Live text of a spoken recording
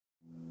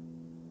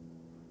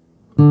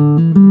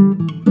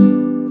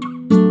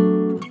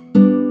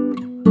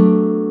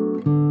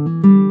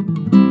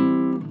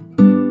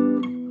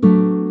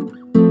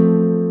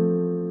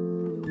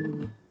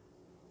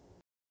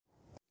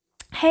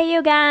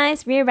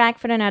guys, we're back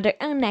for another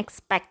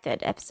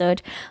unexpected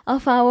episode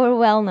of our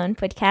well known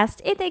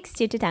podcast, It Takes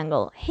Two to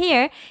Tangle.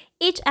 Here,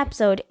 each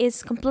episode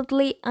is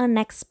completely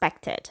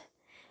unexpected,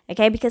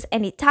 okay? Because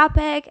any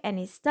topic,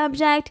 any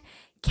subject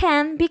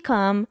can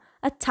become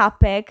a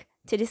topic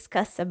to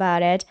discuss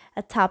about it,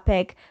 a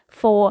topic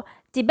for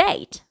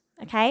debate,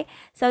 okay?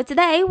 So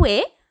today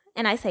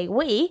and I say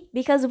we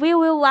because we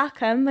will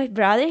welcome my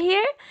brother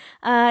here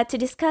to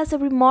discuss a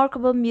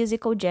remarkable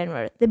musical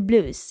genre, the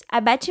blues.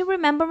 I bet you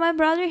remember my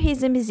brother,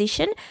 he's a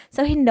musician,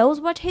 so he knows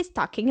what he's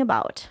talking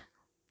about.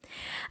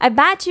 I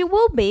bet you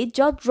will be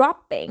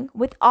jaw-dropping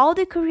with all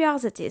the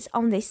curiosities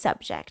on this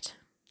subject.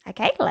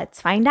 Okay, let's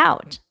find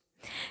out.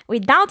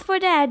 Without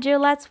further ado,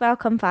 let's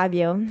welcome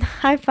Fabio.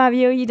 Hi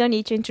Fabio, you don't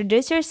need to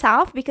introduce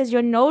yourself because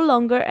you're no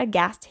longer a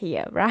guest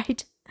here,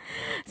 right?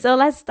 So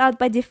let's start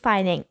by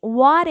defining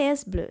what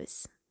is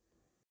blues.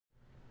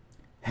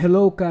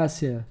 Hello,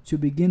 Cassia. To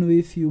begin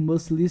with, you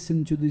must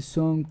listen to the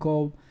song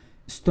called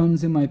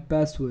Stones in My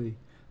Pathway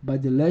by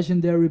the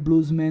legendary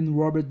bluesman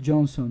Robert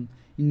Johnson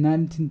in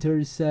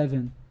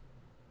 1937.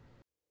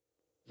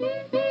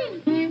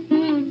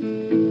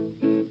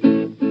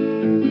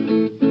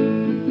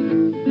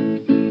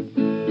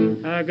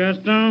 I got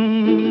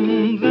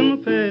stones in my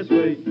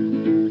pathway,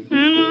 and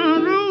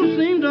my road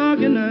seemed dark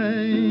at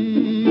night.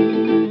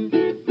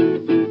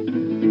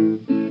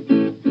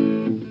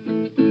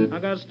 I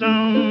got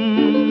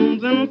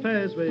stones in my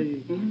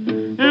pathway,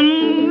 and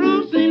my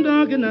road seemed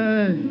dark at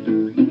night.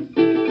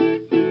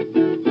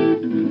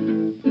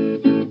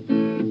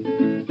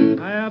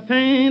 I have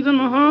pains in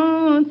my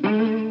heart,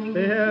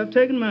 they have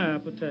taken my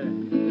appetite.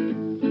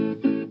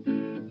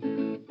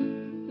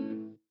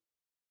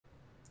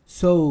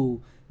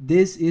 So,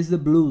 this is the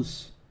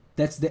blues.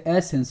 That's the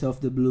essence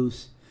of the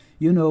blues.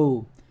 You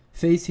know,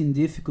 facing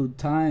difficult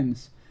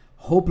times,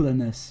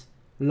 hopelessness,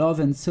 love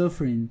and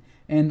suffering,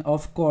 and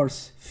of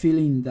course,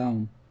 feeling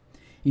down.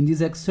 In this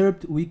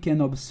excerpt, we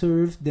can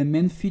observe the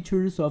main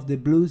features of the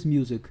blues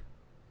music.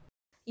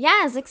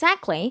 Yes,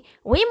 exactly.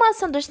 We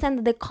must understand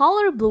that the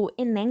color blue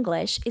in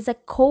English is a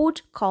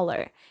cold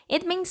color.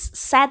 It means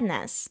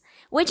sadness,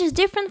 which is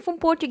different from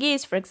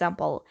Portuguese, for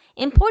example.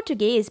 In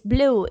Portuguese,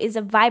 blue is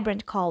a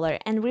vibrant color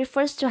and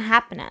refers to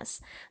happiness.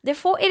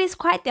 Therefore, it is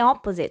quite the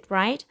opposite,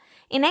 right?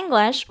 In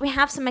English, we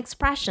have some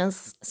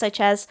expressions such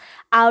as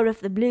out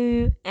of the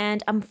blue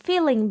and I'm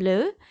feeling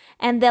blue.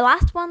 And the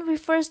last one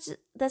refers to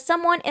that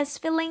someone is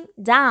feeling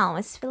down,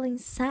 is feeling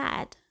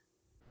sad.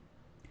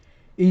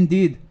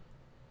 Indeed,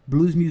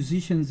 blues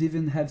musicians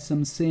even have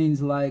some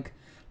sayings like,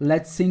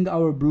 let's sing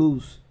our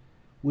blues,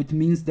 which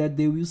means that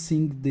they will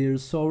sing their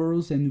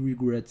sorrows and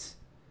regrets.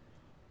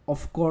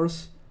 Of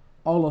course,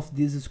 all of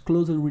this is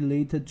closely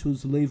related to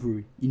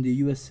slavery in the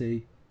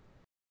USA.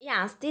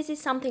 Yes, this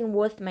is something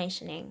worth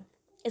mentioning.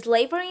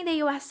 Slavery in the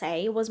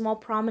USA was more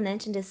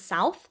prominent in the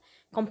South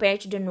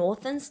compared to the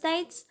northern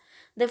states.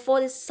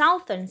 Therefore, the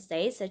southern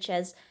states, such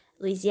as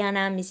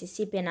Louisiana,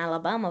 Mississippi, and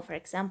Alabama, for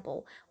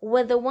example,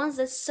 were the ones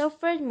that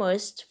suffered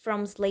most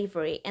from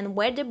slavery and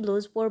where the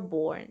blues were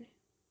born.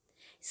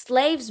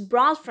 Slaves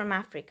brought from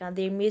Africa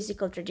their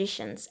musical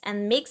traditions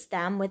and mixed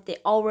them with the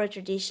oral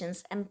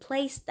traditions and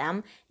placed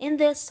them in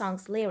their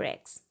songs'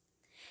 lyrics.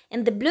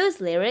 In the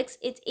blues lyrics,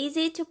 it's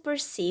easy to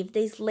perceive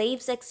the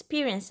slaves'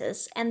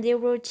 experiences and their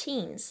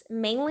routines,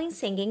 mainly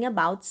singing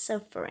about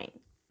suffering.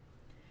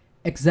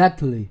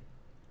 Exactly.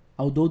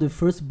 Although the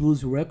first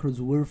blues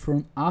records were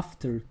from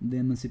after the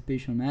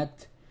Emancipation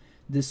Act,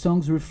 the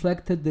songs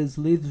reflected the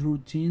slaves'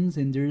 routines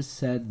and their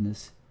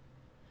sadness.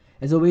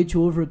 As a way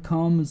to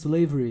overcome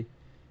slavery,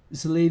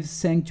 slaves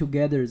sang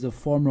together as a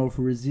form of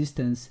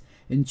resistance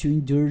and to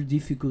endure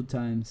difficult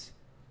times.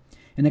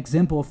 An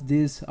example of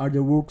this are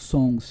the work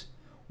songs,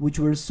 which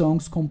were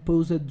songs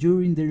composed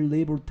during their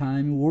labor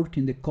time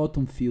working the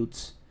cotton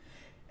fields,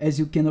 as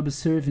you can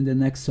observe in the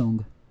next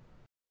song.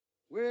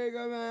 Wake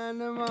up in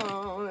the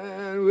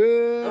morning,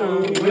 wake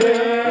up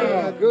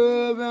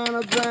in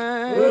a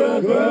plane, wake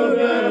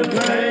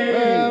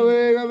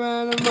up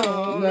in the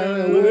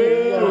morning,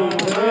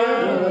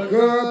 wake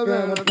up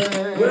in a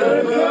plane,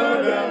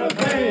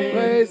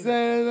 place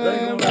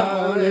anything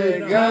about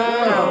it,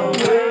 got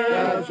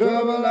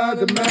trouble out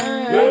the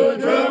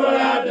man,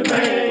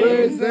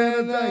 place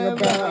anything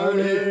about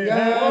it,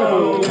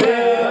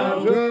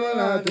 got trouble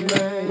out the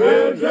man,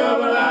 well,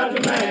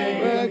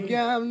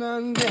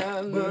 Captain,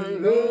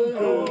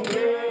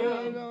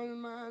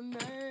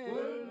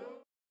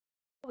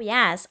 Oh,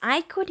 yes,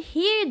 I could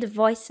hear the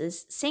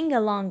voices sing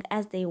along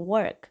as they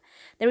work.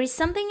 There is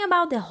something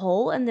about the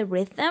whole and the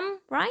rhythm,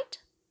 right?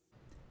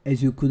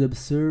 As you could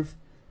observe,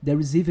 there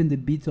is even the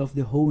beat of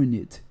the whole in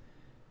it.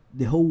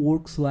 The whole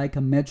works like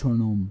a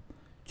metronome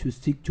to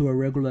stick to a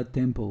regular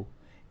tempo,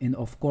 and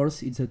of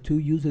course it's a tool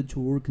used to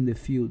work in the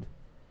field.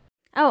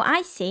 Oh,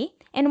 I see.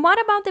 And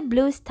what about the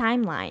blues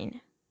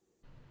timeline?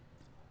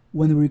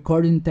 When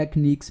recording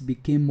techniques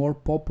became more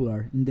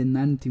popular in the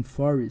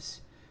 1940s,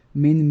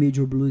 many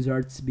major blues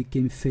artists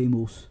became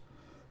famous,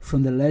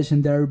 from the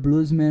legendary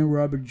bluesman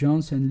Robert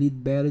Johnson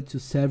lead belly to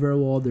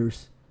several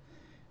others.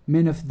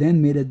 Many of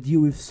them made a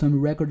deal with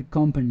some record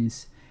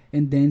companies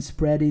and then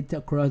spread it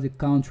across the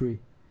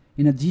country.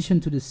 In addition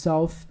to the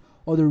South,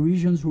 other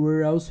regions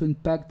were also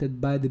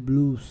impacted by the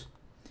blues.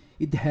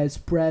 It has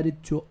spread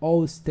it to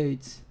all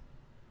states.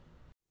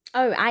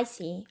 Oh, I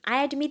see.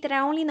 I admit that I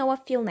only know a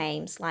few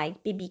names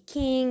like B.B.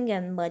 King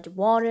and Muddy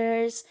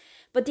Waters,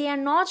 but they are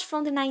not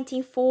from the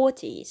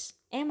 1940s.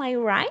 Am I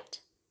right?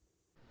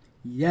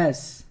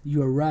 Yes,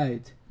 you are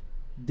right.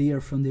 They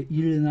are from the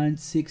early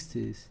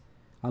 1960s,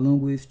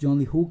 along with John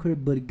Lee Hooker,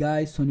 Buddy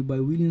Guy, Sonny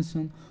Boy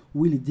Williamson,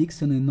 Willie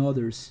Dixon, and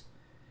others.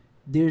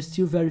 They are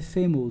still very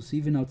famous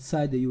even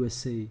outside the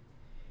USA.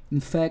 In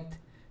fact,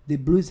 the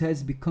blues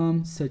has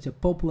become such a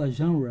popular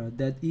genre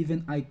that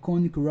even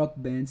iconic rock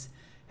bands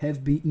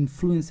have been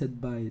influenced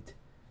by it,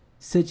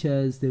 such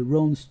as the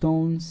Rolling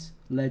Stones,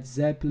 Led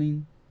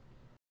Zeppelin.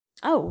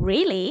 Oh,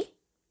 really?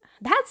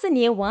 That's a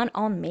new one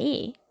on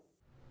me.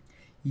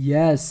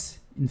 Yes,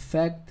 in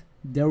fact,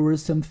 there were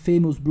some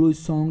famous blues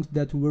songs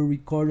that were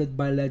recorded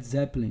by Led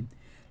Zeppelin,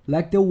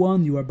 like the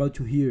one you are about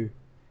to hear.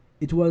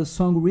 It was a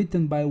song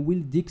written by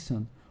Willie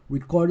Dixon,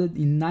 recorded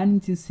in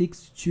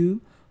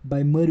 1962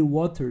 by Muddy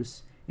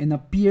Waters, and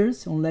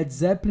appears on Led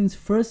Zeppelin's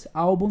first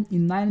album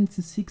in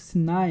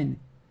 1969.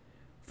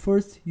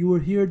 First, you will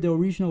hear the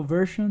original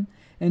version,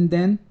 and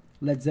then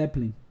Led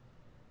Zeppelin.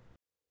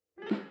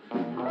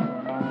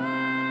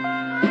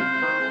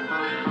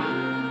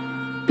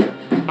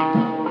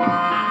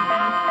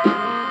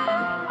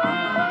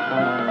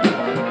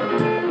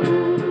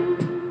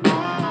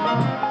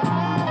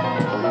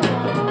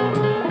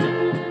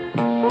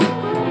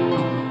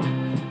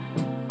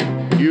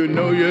 You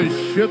know you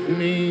shook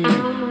me.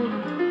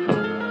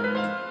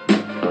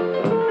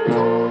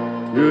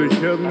 You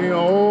shook me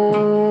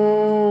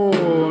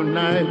all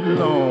night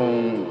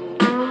long.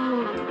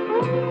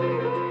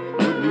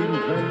 Wouldn't even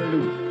turn me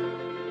loose.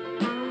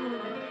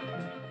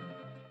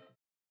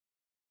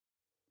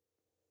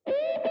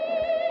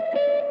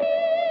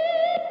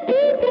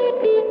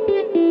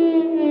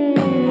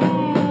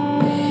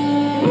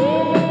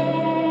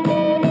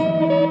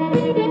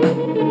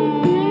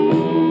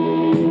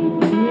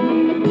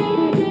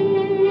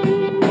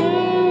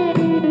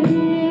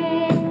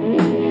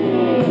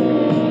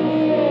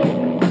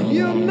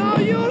 You know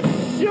you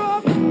shook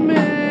me.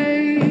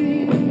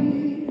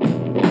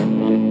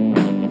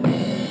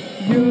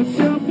 You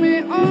shook me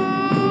all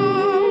night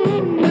long.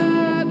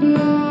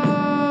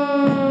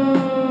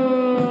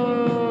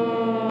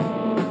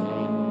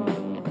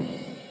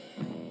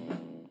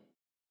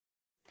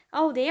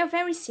 Oh, they are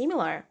very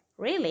similar.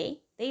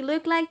 Really? They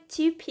look like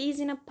two peas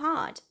in a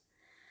pod.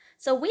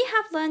 So we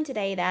have learned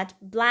today that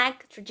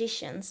black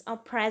traditions are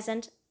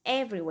present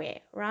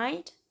everywhere,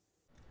 right?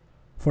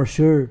 For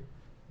sure,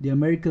 the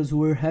Americas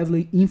were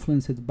heavily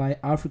influenced by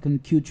African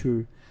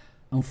culture,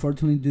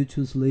 unfortunately due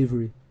to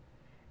slavery.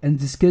 And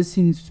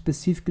discussing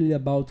specifically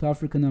about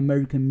African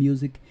American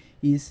music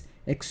is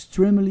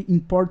extremely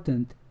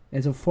important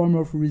as a form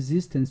of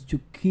resistance to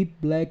keep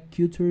black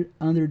culture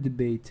under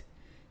debate.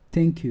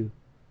 Thank you.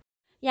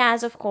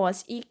 Yes, of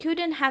course, you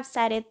couldn't have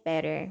said it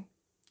better.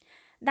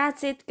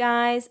 That's it,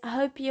 guys. I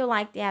hope you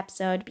liked the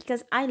episode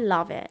because I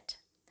love it.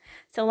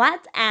 So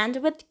let's end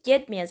with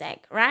good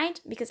music, right?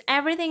 Because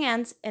everything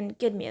ends in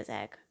good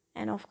music.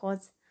 And of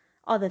course,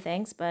 other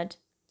things, but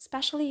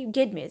especially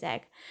good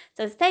music.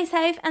 So stay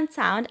safe and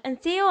sound and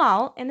see you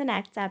all in the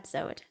next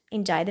episode.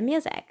 Enjoy the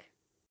music.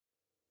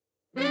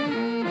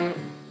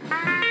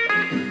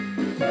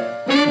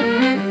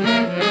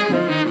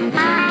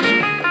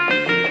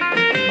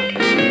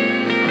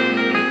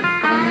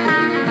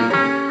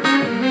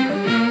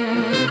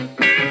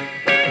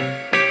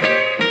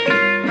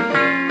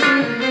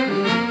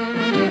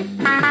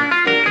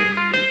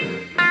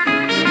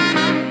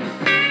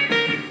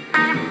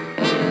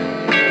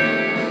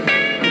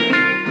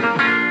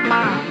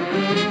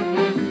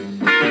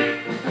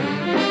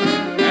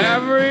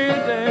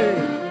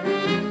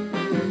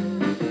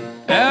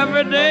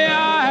 Every day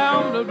I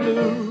have the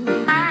blues.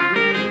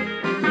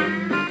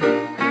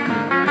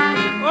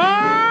 Oh,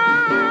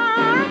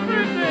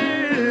 every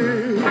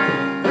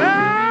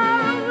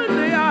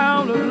day I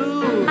have the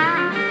blues.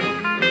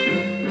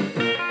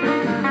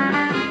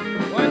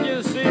 When you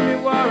see me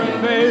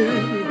worrying, baby,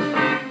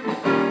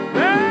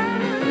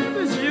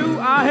 it's you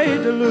I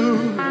hate to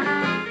lose.